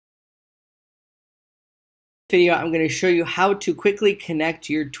Video, I'm going to show you how to quickly connect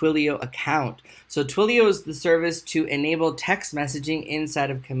your Twilio account. So Twilio is the service to enable text messaging inside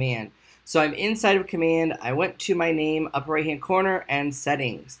of Command. So I'm inside of Command, I went to my name, upper right hand corner, and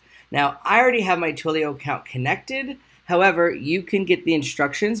settings. Now I already have my Twilio account connected. However, you can get the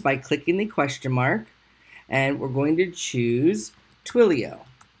instructions by clicking the question mark, and we're going to choose Twilio.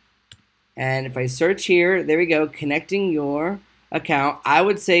 And if I search here, there we go, connecting your account. I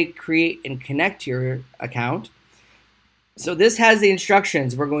would say create and connect your account. So this has the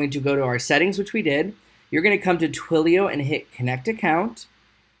instructions. We're going to go to our settings, which we did. You're going to come to Twilio and hit connect account.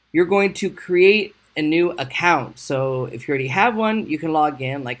 You're going to create a new account. So if you already have one, you can log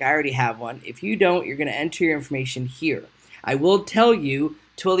in like I already have one. If you don't, you're going to enter your information here. I will tell you,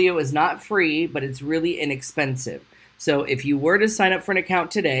 Twilio is not free, but it's really inexpensive. So if you were to sign up for an account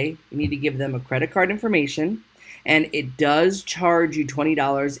today, you need to give them a credit card information. And it does charge you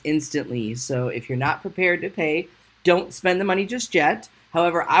 $20 instantly. So if you're not prepared to pay, don't spend the money just yet.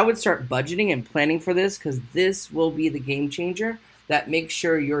 However, I would start budgeting and planning for this because this will be the game changer that makes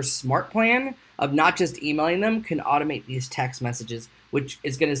sure your smart plan of not just emailing them can automate these text messages, which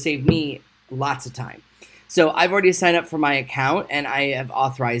is going to save me lots of time. So I've already signed up for my account and I have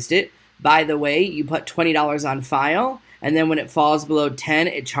authorized it. By the way, you put $20 on file, and then when it falls below 10,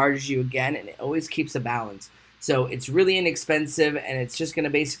 it charges you again, and it always keeps a balance. So it's really inexpensive, and it's just going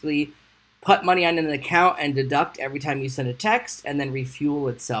to basically put money on an account and deduct every time you send a text and then refuel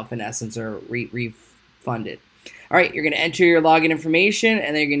itself in essence, or refund it. All right, you're going to enter your login information,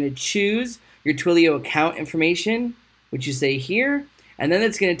 and then you're going to choose your Twilio account information, which you say here, and then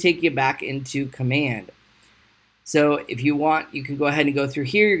it's going to take you back into Command. So if you want, you can go ahead and go through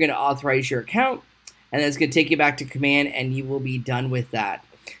here. You're going to authorize your account, and then it's going to take you back to Command, and you will be done with that.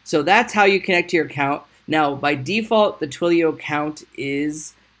 So that's how you connect to your account. Now, by default, the Twilio account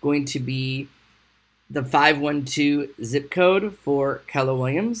is going to be the 512 zip code for Keller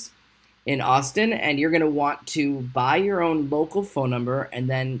Williams in Austin, and you're going to want to buy your own local phone number and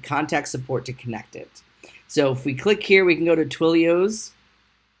then contact support to connect it. So if we click here, we can go to Twilio's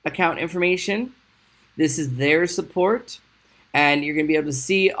account information. This is their support, and you're going to be able to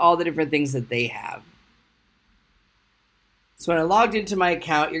see all the different things that they have. So when I logged into my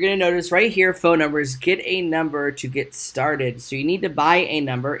account, you're going to notice right here, phone numbers, get a number to get started. So you need to buy a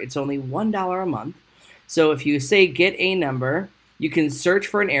number. It's only $1 a month. So if you say get a number, you can search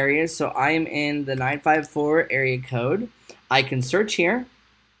for an area. So I am in the 954 area code. I can search here.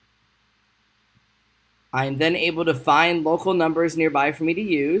 I'm then able to find local numbers nearby for me to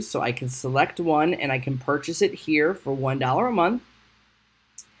use. So I can select one and I can purchase it here for $1 a month.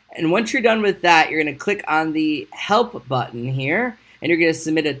 And once you're done with that, you're going to click on the help button here, and you're going to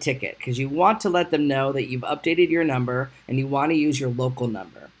submit a ticket because you want to let them know that you've updated your number and you want to use your local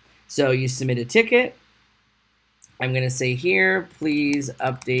number. So you submit a ticket. I'm going to say here, please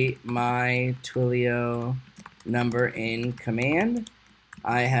update my Twilio number in Command.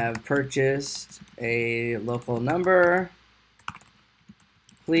 I have purchased a local number.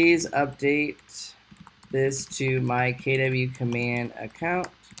 Please update this to my KWCommand account.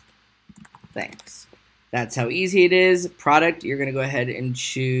 Thanks. That's how easy it is. Product, you're going to go ahead and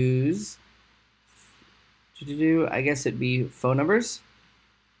choose, I guess it'd be phone numbers.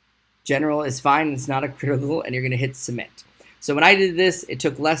 General is fine. It's not a critical, and you're going to hit submit. So when I did this, it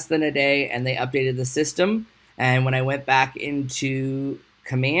took less than a day, and they updated the system. And when I went back into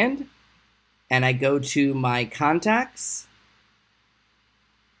Command, and I go to my contacts,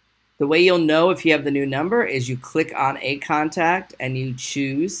 the way you'll know if you have the new number is you click on a contact and you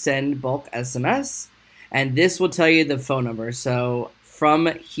choose send bulk SMS, and this will tell you the phone number. So from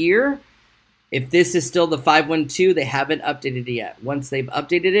here, if this is still the 512, they haven't updated it yet. Once they've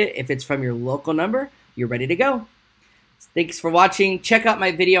updated it, if it's from your local number, you're ready to go. Thanks for watching. Check out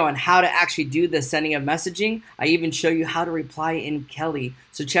my video on how to actually do the sending of messaging. I even show you how to reply in Kelly.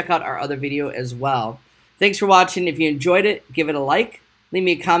 So check out our other video as well. Thanks for watching. If you enjoyed it, give it a like. Leave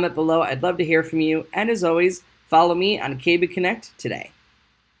me a comment below. I'd love to hear from you. And as always, follow me on KB Connect today.